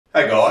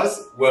Hey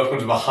guys, welcome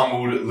to my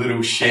humble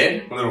little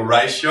shed, my little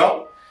race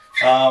shop.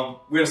 We're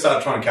going to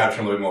start trying to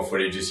capture a little bit more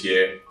footage this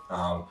year. A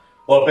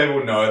lot of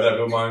people know that I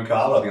built my own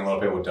car, but I think a lot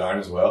of people don't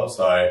as well.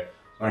 So I'm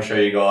going to show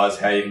you guys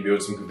how you can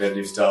build some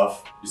competitive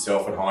stuff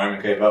yourself at home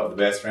and keep up with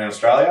the best around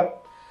Australia.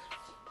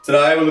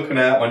 Today we're looking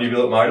at my new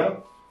billet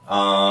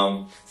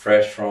motor,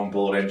 fresh from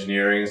Bullet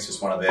Engineering. It's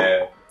just one of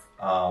their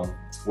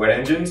wet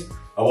engines.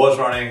 I was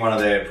running one of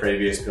their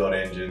previous billet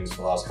engines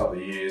for the last couple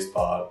of years,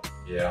 but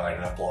yeah, I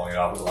ended up blowing it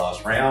up at the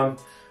last round.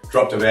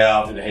 Dropped a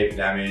valve, did a heap of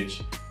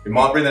damage. We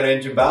might bring that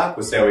engine back,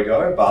 we'll see how we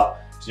go,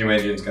 but this new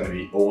engine's going to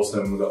be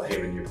awesome. We've got a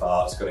heap of new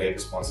parts, got a heap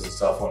of sponsors and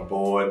stuff on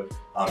board.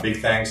 Big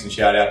thanks and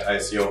shout out to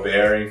ACL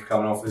Bearing for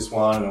coming off this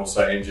one, and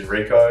also Engine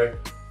Reco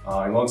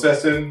in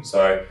Launceston.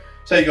 So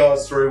take you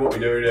guys through what we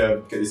do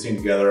to get this thing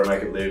together and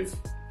make it live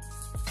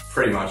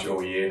pretty much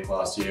all year,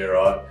 last year,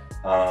 right?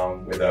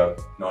 With a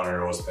 900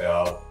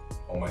 horsepower,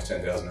 almost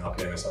 10,000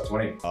 RPM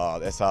Sr20. Oh,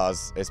 the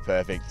SR's is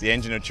perfect. The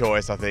engine of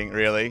choice, I think,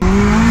 really.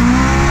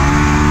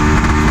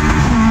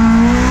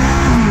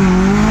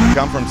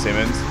 Come from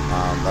Simmons,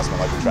 that's my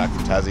local track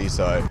from Tassie,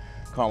 so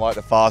kind of like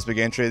the fast big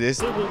entry of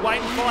this. We'll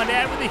wait and find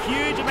out with a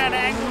huge amount of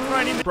angle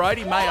thrown in.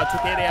 Brody Mayer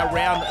took out our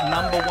round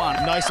number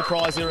 1. No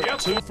surprise there,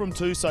 2 from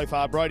 2 so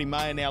far. Brody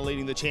Mayer now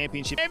leading the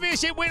championship.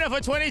 Championship winner for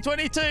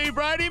 2022,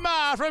 Brody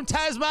Mayer from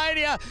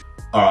Tasmania.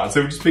 Alright,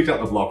 so we just picked up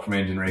the block from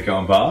Engine Reco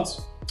and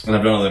parts, and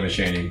I've done all the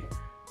machining.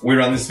 We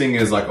run this thing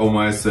as like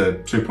almost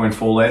a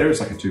 2.4 litre,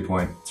 it's like a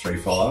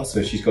 2.35,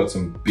 so she's got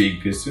some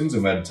big pistons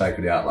and we had to take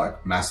it out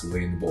like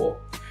massively in the bore.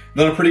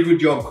 Done a pretty good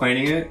job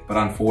cleaning it, but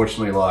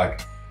unfortunately,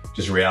 like,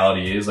 just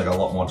reality is like a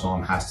lot more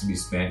time has to be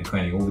spent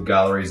cleaning all the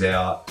galleries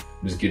out,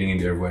 just getting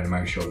into everywhere to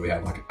make sure that we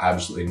have like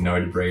absolutely no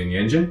debris in the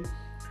engine.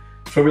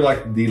 It's probably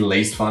like the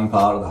least fun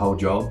part of the whole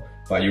job,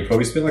 but you'll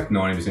probably spend like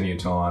 90% of your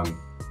time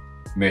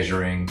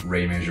measuring,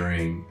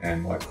 remeasuring,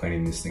 and like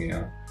cleaning this thing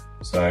out.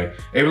 So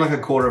even like a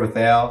quarter of a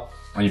thou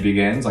on your big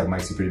ends like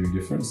makes a pretty big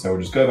difference. So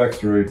we'll just go back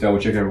through, double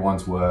check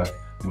everyone's work,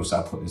 and we'll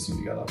start putting this thing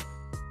together.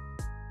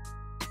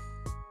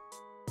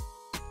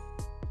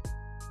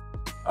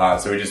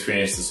 Alright, so we just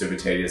finished the super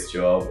tedious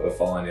job of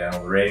following down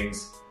all the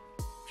rings.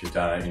 If you've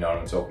done it, you know what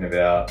I'm talking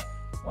about,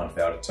 one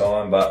thou at a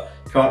time, but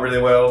come up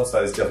really well.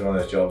 So it's definitely one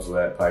of those jobs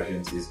where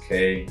patience is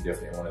key. You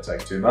definitely want to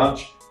take too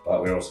much,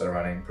 but we're also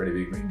running pretty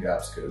big ring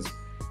gaps because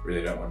we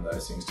really don't want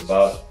those things to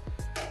butt.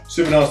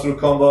 Super nice little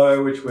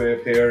combo, which we're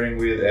pairing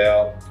with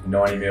our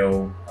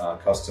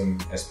 90mm custom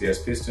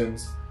SPS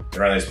pistons. We've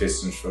run these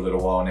pistons for a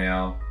little while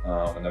now,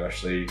 and they've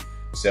actually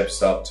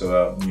stepped up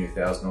to a new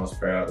 1,000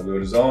 horsepower out the wheel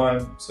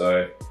design.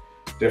 So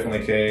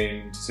definitely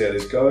keen to see how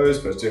this goes,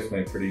 but it's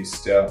definitely a pretty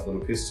stout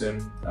little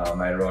piston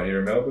made right here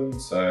in Melbourne.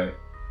 So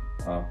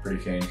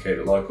pretty keen to keep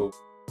it local.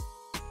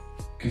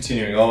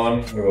 Continuing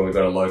on, we've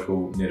got a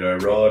local Nitto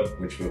rod,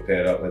 which we've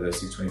paired up with a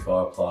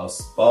 625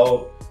 plus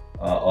bolt.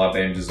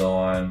 I-Beam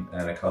design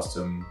and a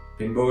custom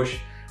pin bush.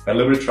 We had a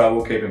little bit of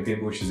trouble keeping pin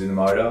bushes in the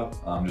motor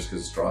just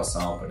because it's dry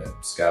sump and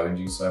it's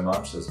scavenging so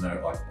much. There's no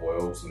like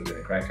oil sort of in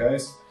the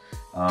crankcase.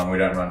 We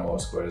don't run oil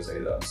squirters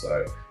either,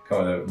 so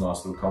come with a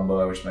nice little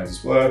combo which makes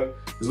this work.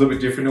 It's a little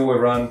bit different to what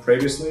we've run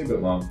previously, but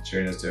my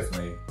tuner's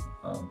definitely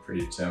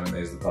pretty determined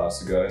these are the parts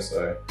to go,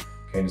 so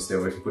keen to see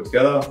what we can put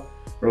together.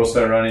 We're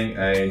also running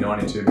a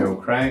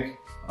 92mm crank.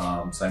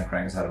 Same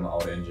crank as had on the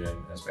old engine,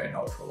 and it's been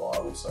ultra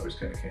reliable, so we're just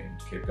kind of keen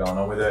to keep going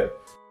on with it.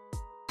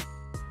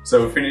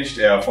 So we've finished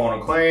our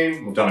final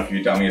clean, we've done a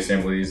few dummy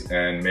assemblies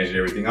and measured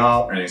everything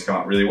up, everything's come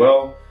up really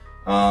well.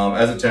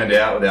 As it turned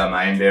out with our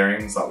main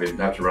bearings, like we'd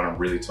have to run them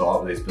really tight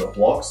with these billet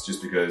blocks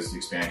just because the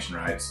expansion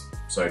rate's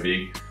so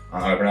big,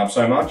 open up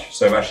so much.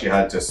 So we've actually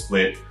had to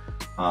split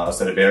a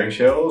set of bearing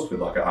shells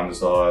with like an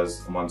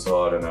undersize on one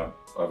side and an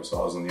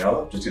oversize on the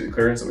other, just to get the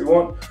clearance that we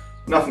want.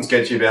 Nothing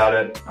sketchy about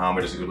it,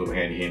 but just a good little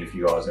handy hint if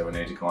you guys ever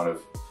need to kind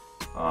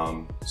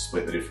of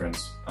split the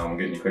difference. We're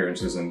getting your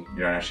clearances and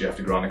you don't actually have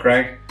to grind the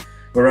crank.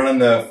 We're running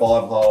the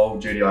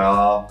 5-hole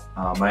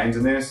GDIR mains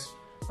in this,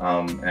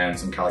 and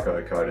some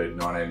calico coated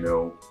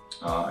 19mm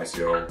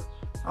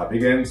ACL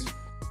big ends.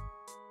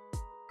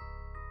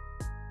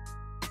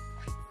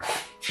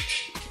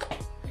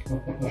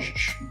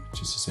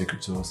 Just a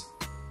secret sauce.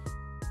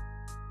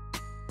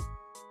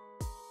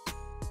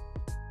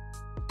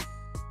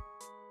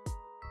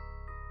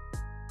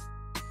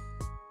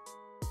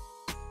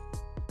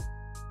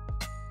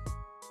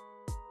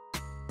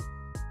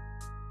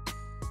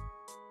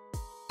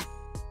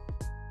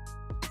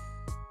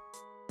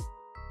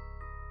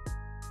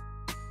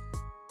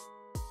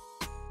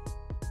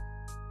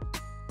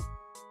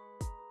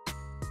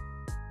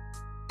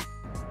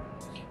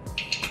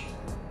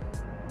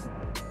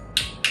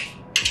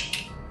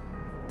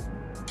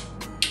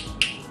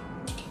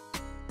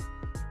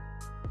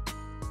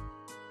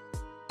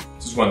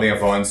 Just one thing I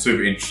find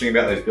super interesting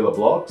about these billet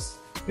blocks.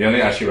 You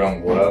only actually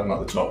run water in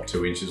like the top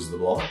 2 inches of the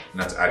block, and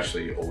that's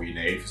actually all you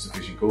need for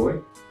sufficient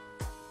cooling.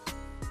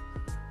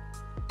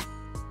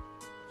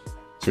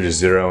 So we're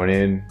just zeroing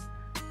in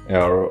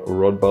our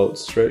rod bolt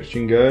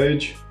stretching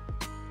gauge.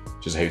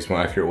 Just a heaps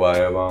more accurate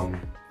way of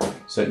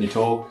setting your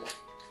torque.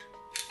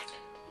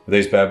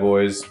 These bad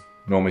boys,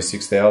 normally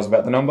 6,000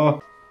 about the number.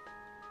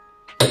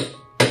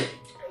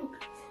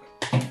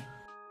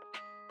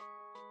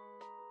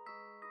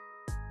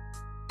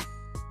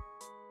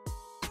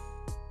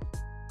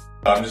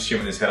 I'm just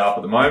shimming this head up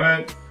at the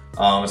moment.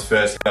 It's the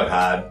first head I've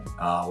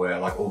had where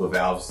like all the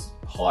valves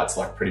height's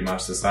like pretty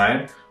much the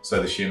same.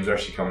 So the shims are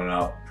actually coming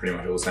up pretty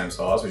much all the same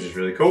size, which is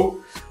really cool.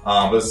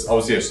 But it's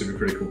obviously a super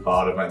critical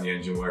part of making the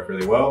engine work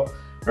really well.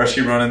 We're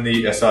actually running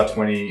the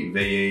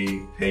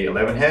Sr20ve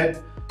P11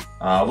 head.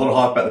 A lot of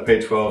hype about the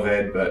P12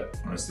 head, but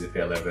honestly the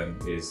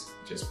P11 is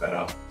just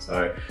better.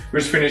 So we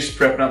just finished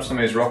prepping up some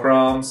of these rocker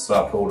arms.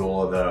 So I pulled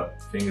all of the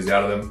fingers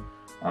out of them.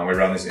 We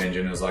run this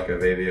engine as like a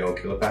VVL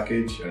killer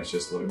package, and it's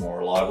just a little bit more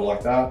reliable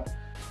like that.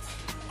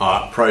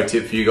 Pro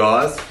tip for you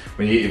guys,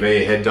 when you get your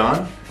VE head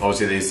done,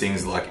 obviously these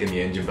things are like in the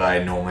engine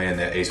bay normally and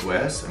they're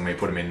east-west, and we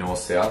put them in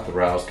north-south, the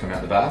rails come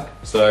out the back.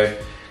 So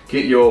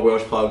get your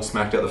Welsh plug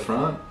smacked out the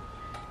front,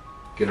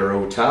 get it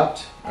all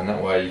tapped, and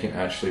that way you can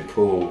actually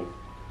pull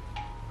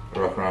the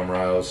rocker arm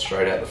rails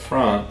straight out the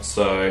front.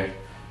 So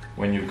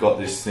when you've got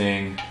this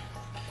thing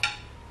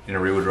in a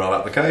rear-wheel drive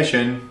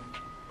application,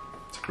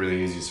 it's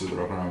really easy to sort the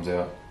rocker arms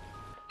out.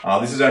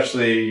 This is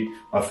actually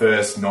my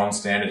first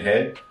non-standard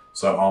head.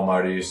 So our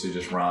motor used to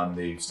just run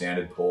the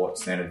standard port,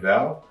 standard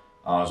valve.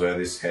 So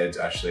this head's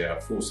actually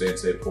a full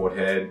CNC port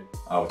head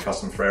with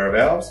custom Ferrea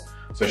valves.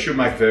 So it should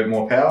make a bit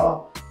more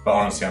power, but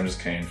honestly I'm just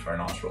keen for a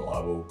nice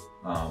reliable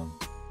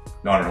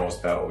 900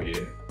 horsepower all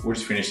year. We'll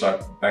just finish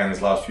like banging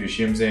these last few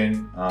shims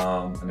in,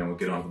 and then we'll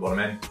get on to the bottom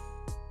end.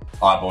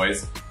 Alright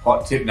boys,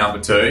 hot tip number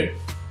 2.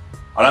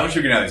 I don't know if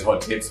you're gonna have these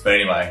hot tips, but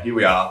anyway, here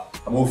we are.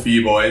 I'm all for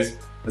you boys.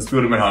 Let's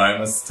build them at home.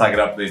 Let's take it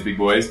up to these big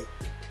boys.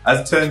 As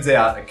it turns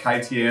out, a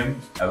KTM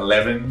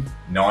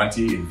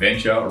 1190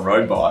 Adventure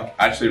road bike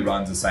actually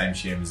runs the same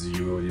shims as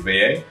you will with your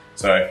VE.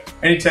 So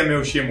any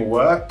 10mm shim will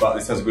work, but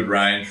this has a good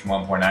range from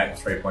 1.8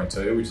 to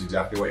 3.2, which is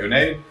exactly what you'll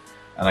need.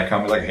 And they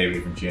come with like a heap of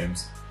different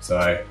shims.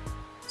 So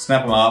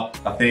snap them up.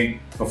 I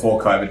think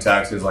before COVID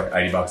tax it was like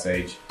 80 bucks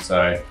each.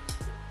 So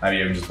maybe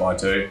even just buy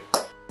 2.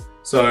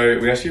 So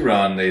we actually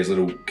run these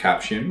little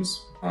cap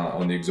shims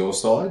on the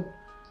exhaust side.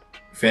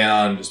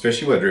 Found,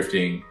 especially where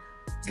drifting,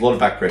 there's a lot of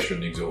back pressure in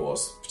the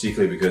exhaust,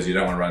 particularly because you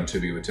don't want to run too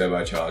big of a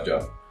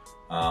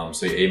turbocharger.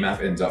 So your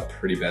EMAP ends up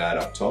pretty bad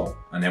up top,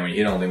 and then when you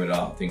hit on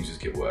limiter, things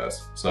just get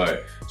worse. So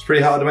it's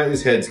pretty hard to make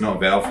these heads not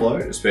valve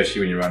float,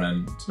 especially when you're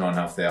running to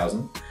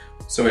 9,500.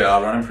 So we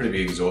are running pretty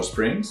big exhaust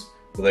springs,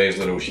 but these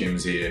little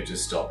shims here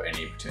just stop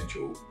any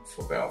potential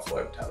for valve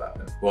float to have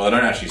happen. Well, they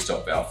don't actually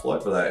stop valve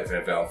float, but if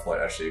a valve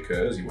float actually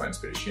occurs, you won't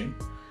spit a shim.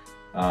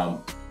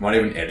 Might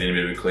even edit a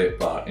bit of a clip,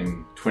 but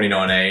in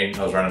 2019,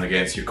 I was running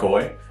against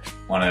Yokoi,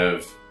 one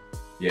of,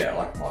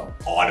 like my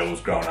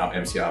idols growing up,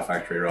 MCR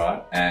factory,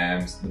 right?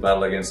 And the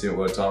battle against the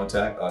World Time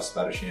Attack, I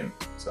spat a shim.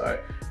 So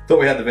thought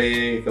we had the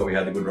VE, thought we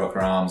had the good rocker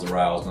arms, the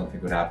rails, nothing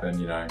could happen,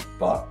 you know,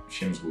 but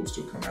shims will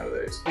still come out of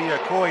these.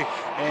 Yokoi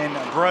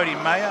and Brodie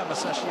Mayer,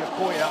 Masashi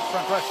Yokoi up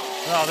front row.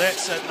 Oh,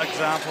 that's an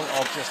example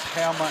of just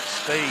how much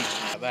speed.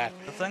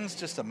 The thing's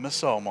just a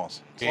missile,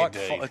 Moss. It's like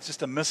it's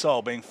just a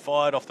missile being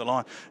fired off the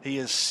line. He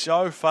is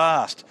so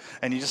fast,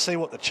 and you just see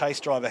what the chase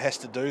driver has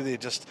to do there.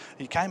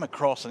 He came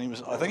across, and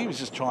I think he was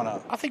just trying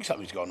to. I think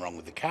something's gone wrong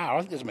with the car. I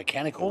think there's a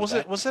mechanical. Or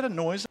was that a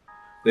noise?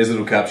 These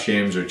little cap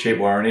shims are a cheap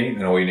warranty,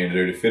 and all you need to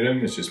do to fit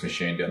them is just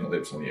machine down the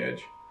lips on the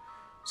edge.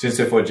 Since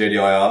they're for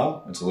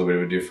GDIR, it's a little bit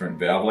of a different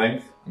valve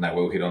length, and that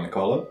will hit on the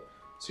collar.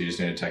 So you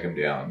just need to take them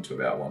down to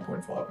about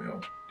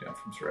 1.5mm, down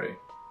from 3.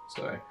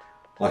 So,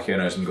 lucky I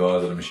know some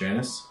guys that are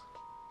machinists.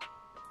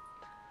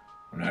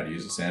 I know how to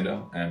use a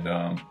sander, and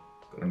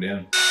got them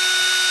down.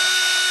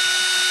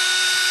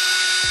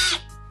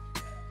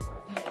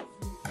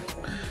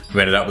 We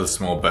ended up with a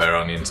small burr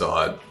on the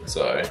inside,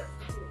 so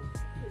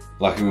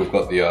lucky we've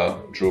got the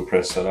drill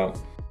press set up.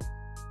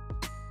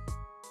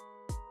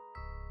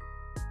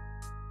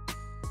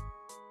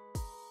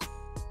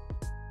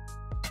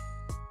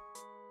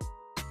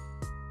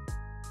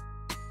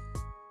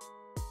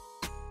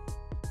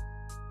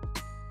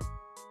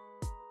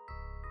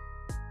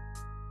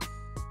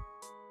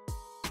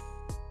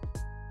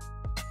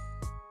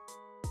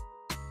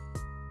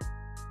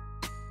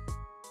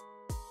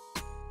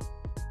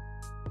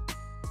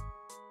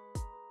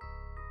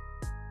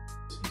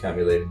 Can't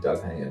be leaving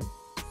Doug hanging.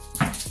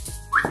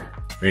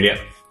 Ready up.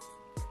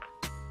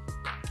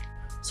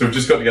 So we've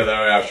just got together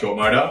our short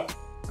motor.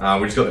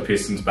 We just got the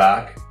pistons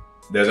back.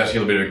 There's actually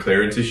a little bit of a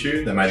clearance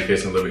issue. They made the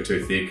piston a little bit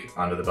too thick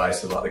under the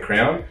base of like the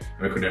crown,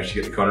 and we couldn't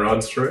actually get the conner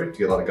rods through to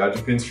get like the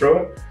gudgeon pins through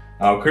it.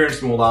 We clearanced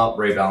them all up,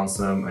 rebalanced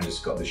them, and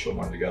just got this short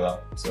motor together.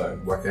 So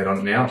work the head on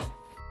it now.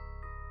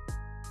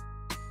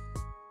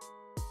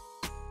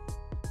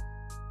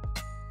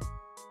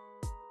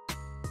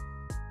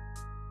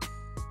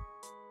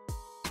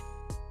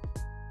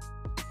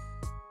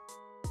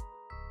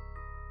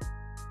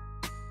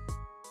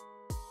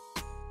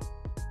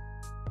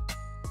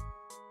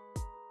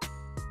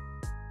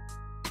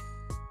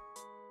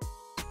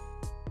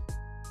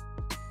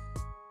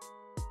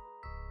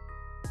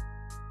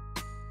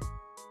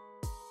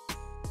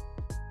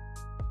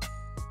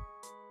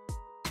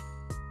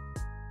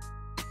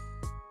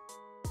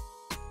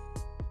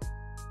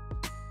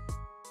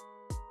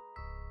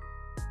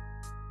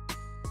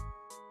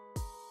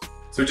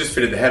 So we just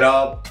fitted the head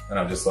up, and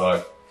I'm just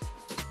like,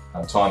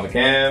 time the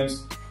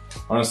cams.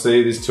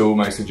 Honestly, this tool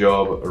makes the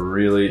job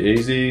really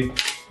easy.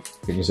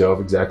 Get yourself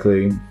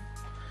exactly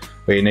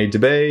where you need to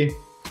be.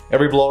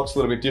 Every block's a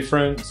little bit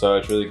different, so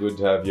it's really good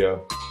to have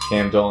your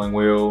cam dialing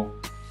wheel,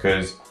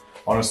 because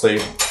honestly,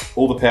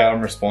 all the power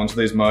and response of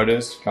these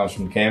motors comes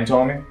from the cam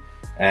timing,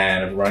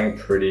 and I'm running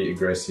a pretty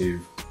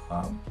aggressive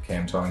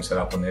cam timing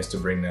setup on this to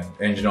bring the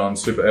engine on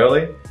super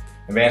early.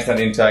 Advanced nut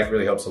intake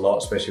really helps a lot,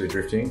 especially with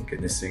drifting,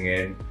 getting this thing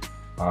in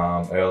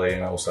early,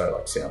 and also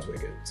like sounds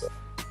wicked. So.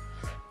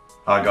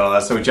 Alright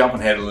guys, so we're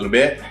jumping ahead a little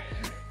bit.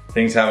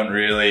 Things haven't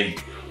really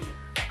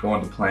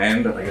gone to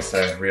plan, but I guess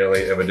they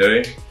really ever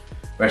do.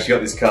 We actually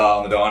got this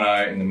car on the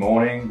dyno in the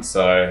morning,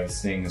 so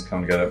this thing has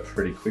come together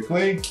pretty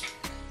quickly.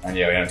 And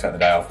yeah, we're gonna take the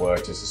day off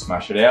work just to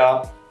smash it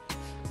out.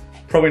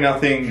 Probably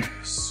nothing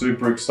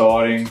super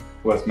exciting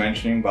worth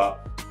mentioning,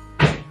 but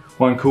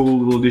one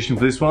cool little addition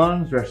for this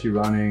one is we're actually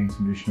running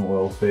some additional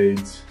oil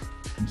feeds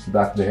into the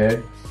back of the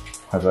head.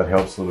 Hope that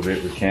helps a little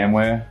bit with cam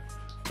wear.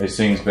 These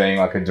things being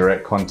like a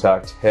direct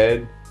contact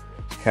head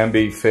can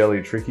be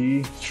fairly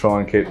tricky to try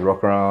and keep the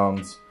rocker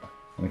arms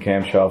and the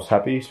camshafts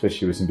happy,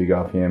 especially with some big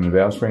RPM and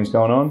valve springs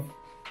going on.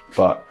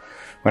 But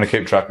I'm gonna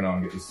keep trucking on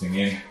and get this thing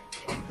in.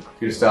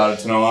 Get it started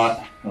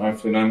tonight, and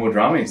hopefully no more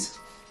drummies.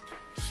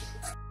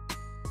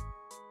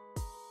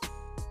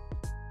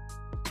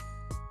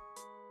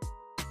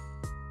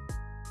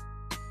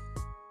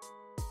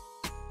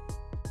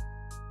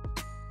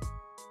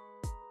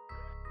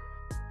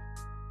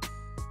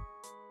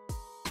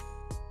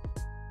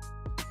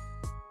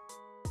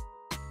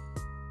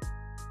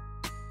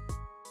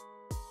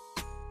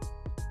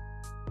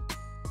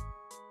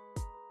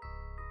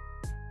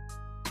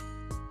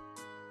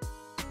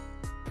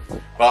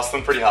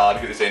 Bustling pretty hard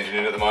to get this engine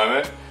in at the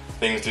moment.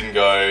 Things didn't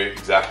go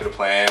exactly to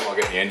plan while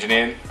getting the engine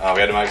in. We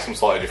had to make some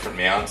slightly different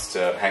mounts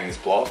to hang this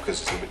block because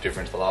it's a little bit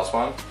different to the last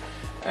one.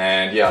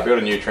 And yeah, I built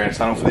a new trans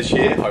tunnel for this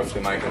year,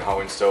 hopefully making the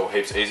whole install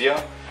heaps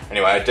easier.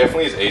 Anyway, it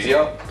definitely is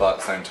easier, but at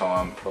the same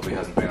time, probably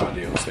hasn't been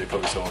ideal. So you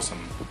probably saw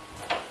some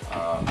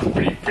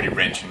pretty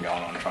wrenching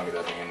going on trying to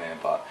get that thing in there.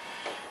 But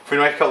if we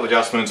make a couple of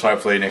adjustments,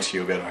 hopefully next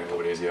year we'll be able to make it a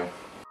little bit easier.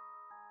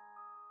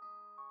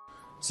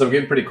 So we're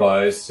getting pretty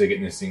close to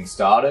getting this thing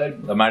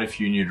started. I made a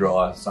few new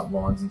dry sump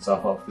lines and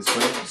stuff off this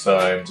week. So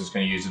I'm just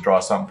gonna use a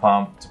dry sump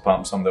pump to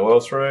pump some of the oil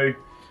through.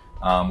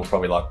 We'll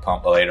probably like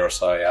pump a litre or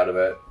so out of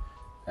it,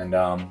 and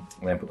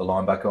then put the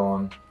line back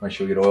on, make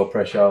sure we get oil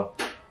pressure,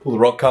 pull the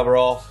rock cover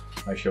off,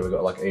 make sure we've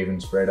got like even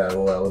spread out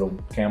all our little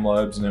cam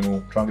lobes, and then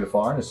we'll try and get a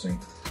fire in this thing.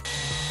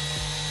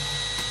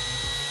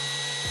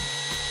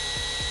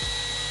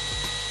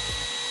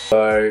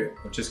 So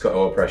I've just got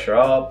oil pressure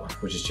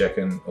up, we're just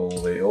checking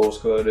all the oil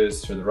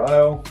squirters through the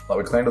rail. Like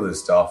we cleaned all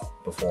this stuff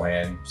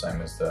beforehand,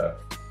 same as the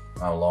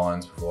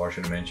lines before, I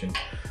should have mentioned.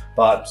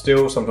 But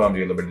still, sometimes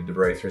you get a little bit of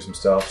debris through some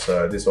stuff,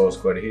 so this oil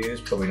squirter here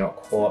is probably not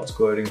quite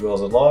squirting as well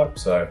as I'd like,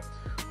 so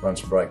run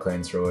some brake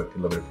clean through it, get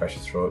a little bit of pressure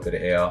through it, bit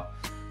of air,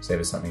 see if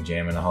there's something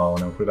jamming a hole,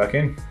 and then we'll put it back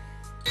in.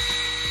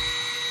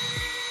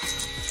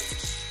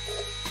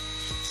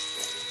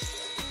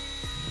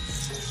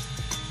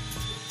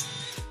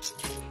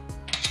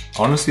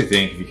 I honestly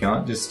think if you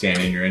can't just stand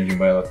in your engine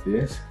bay like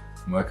this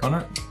and work on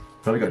it,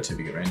 probably got too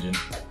big of an engine.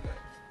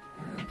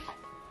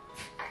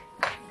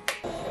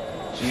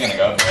 She's gonna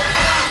go for it.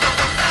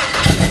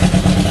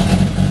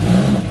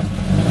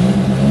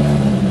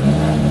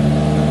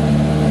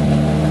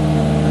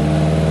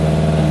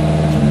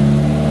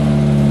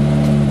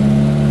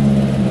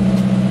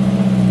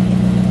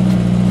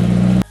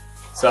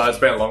 So it's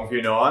been a long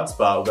few nights,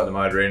 but we've got the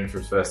motor in for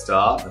its first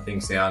start. The thing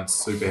sounds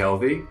super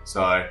healthy,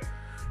 so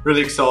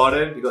really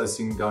excited. We've got this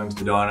thing going to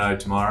the dyno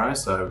tomorrow,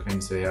 so we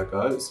can see how it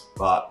goes,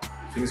 but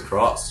fingers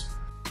crossed.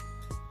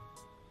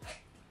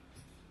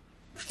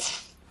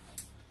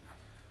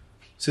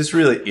 So this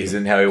really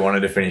isn't how we wanted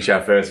to finish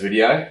our first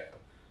video.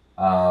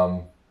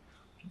 I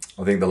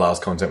think the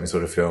last content we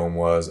sort of filmed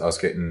was us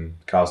getting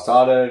the car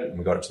started, and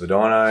we got it to the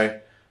dyno.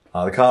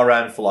 The car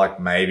ran for like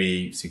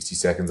maybe 60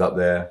 seconds up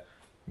there.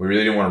 We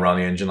really didn't want to run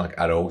the engine like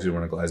at all because we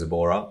didn't want to glaze the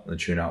bore up. The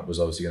tune-up was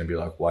obviously going to be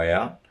like way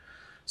out.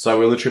 So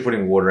we were literally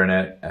putting water in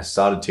it, and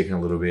started ticking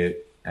a little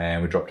bit,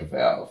 and we dropped a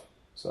valve.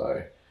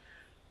 So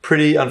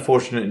pretty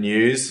unfortunate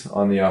news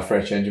on the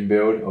fresh engine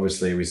build.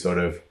 Obviously we sort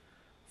of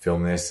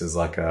film this as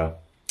like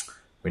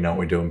we know what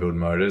we do in building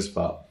motors,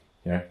 but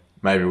you know,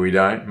 maybe we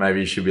don't. Maybe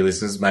you should be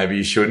listeners, maybe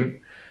you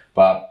shouldn't.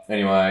 But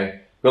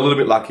anyway, got a little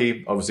bit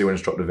lucky. Obviously when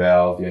it's dropped a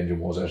valve, the engine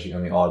was actually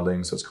only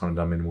idling, so it's kind of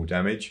done minimal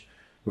damage.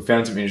 We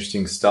found some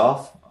interesting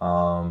stuff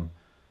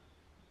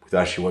with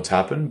actually what's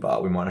happened,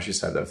 but we might actually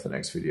save that for the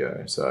next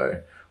video.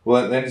 So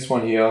we'll end this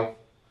one here.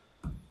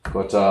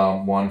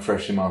 Got one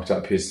freshly marked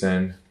up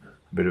piston,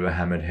 a bit of a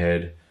hammered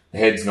head. The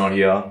head's not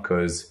here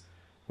because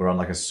we're on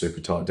like a super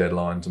tight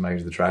deadline to make it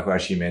to the track. We're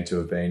actually meant to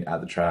have been at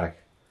the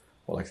track,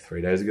 what, like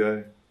 3 days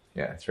ago?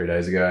 Yeah, 3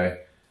 days ago.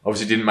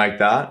 Obviously didn't make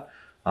that,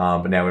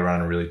 but now we're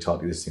running really tight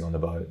with this thing on the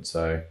boat.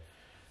 So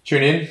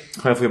tune in,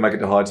 hopefully we'll make it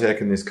to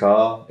hi-tec in this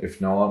car.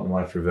 If not, we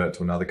might have to revert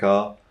to another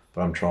car,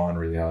 but I'm trying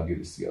really hard to get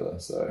this together.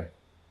 So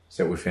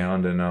see what we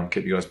found and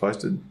keep you guys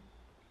posted.